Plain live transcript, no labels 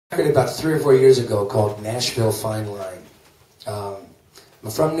About 3 or 4 years ago called Nashville Fine Line. I'm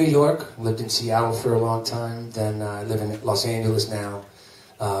from New York, lived in Seattle for a long time, then I live in Los Angeles now.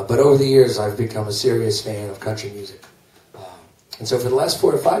 But over the years I've become a serious fan of country music. And so for the last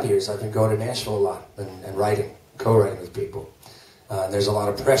 4 or 5 years I've been going to Nashville a lot and writing, co-writing with people. There's a lot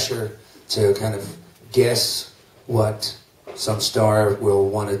of pressure to kind of guess what some star will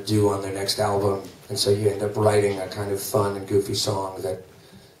want to do on their next album. And so you end up writing a kind of fun and goofy song that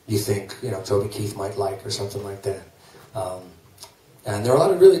you think, Toby Keith might like or something like that. And there are a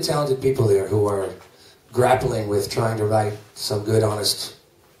lot of really talented people there who are grappling with trying to write some good, honest,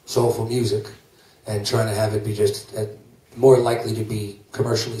 soulful music and trying to have it be just more likely to be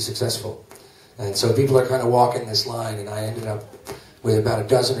commercially successful. And so people are kind of walking this line, and I ended up with about a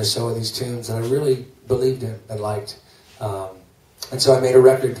dozen or so of these tunes that I really believed in and liked. And so I made a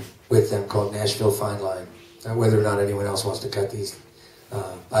record with them called Nashville Fine Line. Now, whether or not anyone else wants to cut these,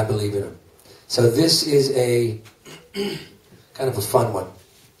 I believe in them. So this is a kind of a fun one.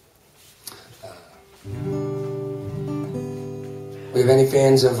 We have any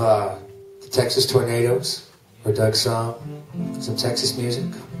fans of the Texas Tornadoes or Doug's song? Some Texas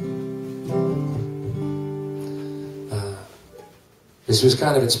music? This was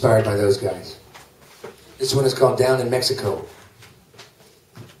kind of inspired by those guys. This one is called Down in Mexico.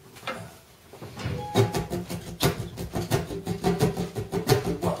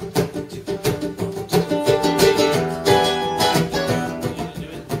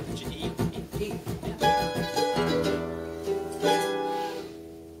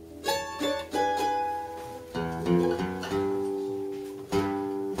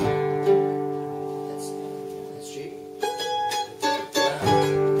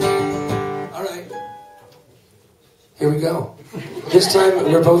 Here we go. This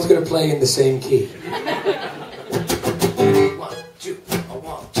time we're both going to play in the same key. 1, 2,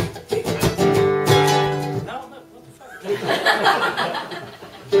 1, 2, 3. No, what the fuck? Why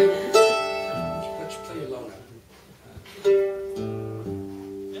don't you play your low note?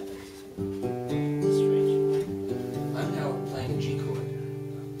 I'm now playing a G chord.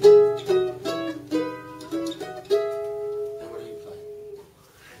 And what are you playing?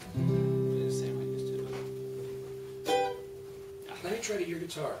 Let me try to your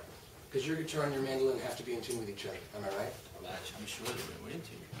guitar, because your guitar and your mandolin have to be in tune with each other. Am I right? Well, I'm sure that we're in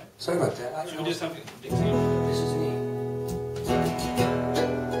tune, right? Sorry about that. Should we do something? This is an E.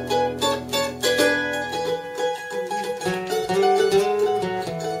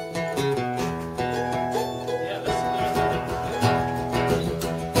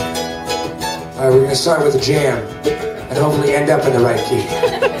 All right, we're going to start with a jam and hopefully end up in the right key.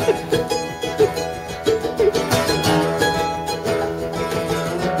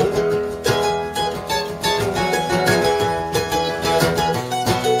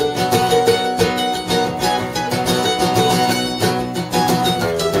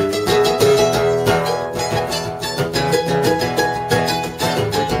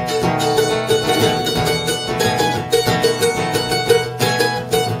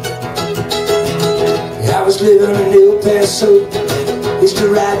 Living in El Paso, used to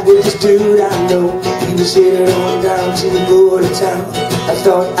ride with this dude I know. He was headed on down to the border town. I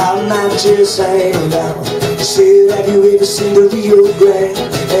thought I might just hang around. He said, have you ever seen the Rio Grande?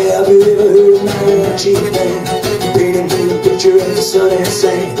 Hey, have you ever heard of my cheap man? Painting me a picture of the sun and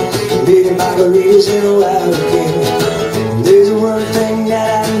sand, making margaritas in a wild game. There's one thing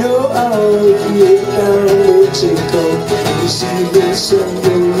that I know, if you ever down in Mexico, you see the sun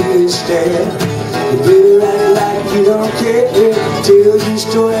go really stare. You better act like you don't care. Tell your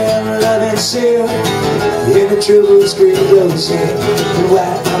story of love and sin. And the trouble screen goes in. And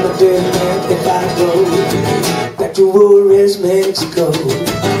why I'm a dead man if I go back to Juarez, Mexico.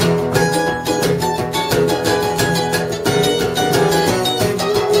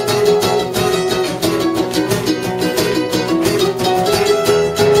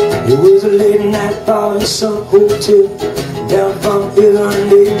 It was a late night bar in some hotel down from Illinois.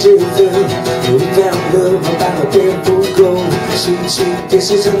 We found love about a painful gold. Sweet, sweet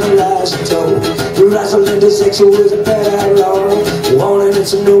kisses and the lies she told. The Rosalinda sex was a bad outlaw, wanted it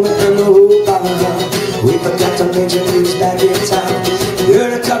to know me and the whole bottle. We forgot to mention he was back in town.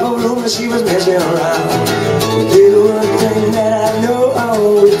 Heard a couple rumors she was messing around. There's one thing that I know,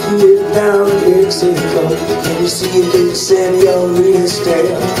 if you live down in Mexico and you see a big senorita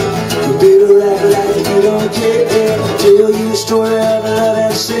stare, you better act like you don't care. Tell you a story of love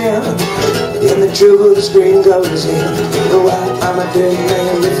and sin. And the trouble the screen goes in. Oh, I'm a dead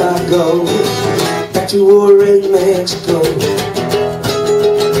man if I go back to Juarez, Mexico.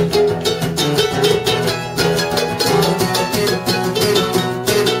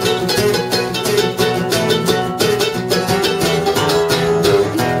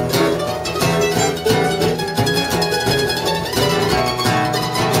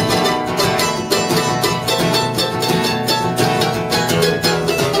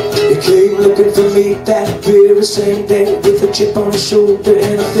 came looking for me that very same day, with a chip on his shoulder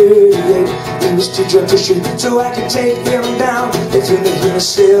and a 38. He was too drunk to shoot, so I could take him down. They threw me in a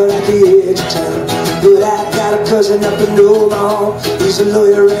cell at the edge of town. But I got a cousin up in Omaha. He's a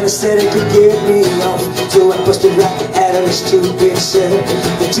lawyer and he said he could get me off. So I busted right out of his two-bit cell.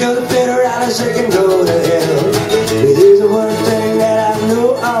 Until the federales, they can go to hell. But there's one thing that I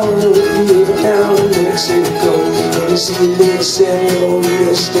know, I'll know if you ever down in Mexico. And you see a little cell on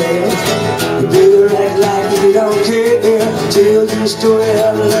your stand, you better act like you don't care. Tell your story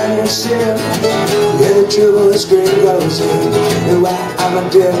of learning yourself. Yeah, the trouble is gringos in. And why I'm a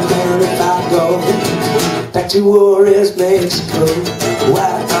dead man if I go back to Juarez, Mexico.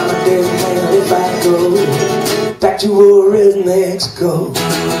 Why I'm a dead man if I go back to Juarez, Mexico.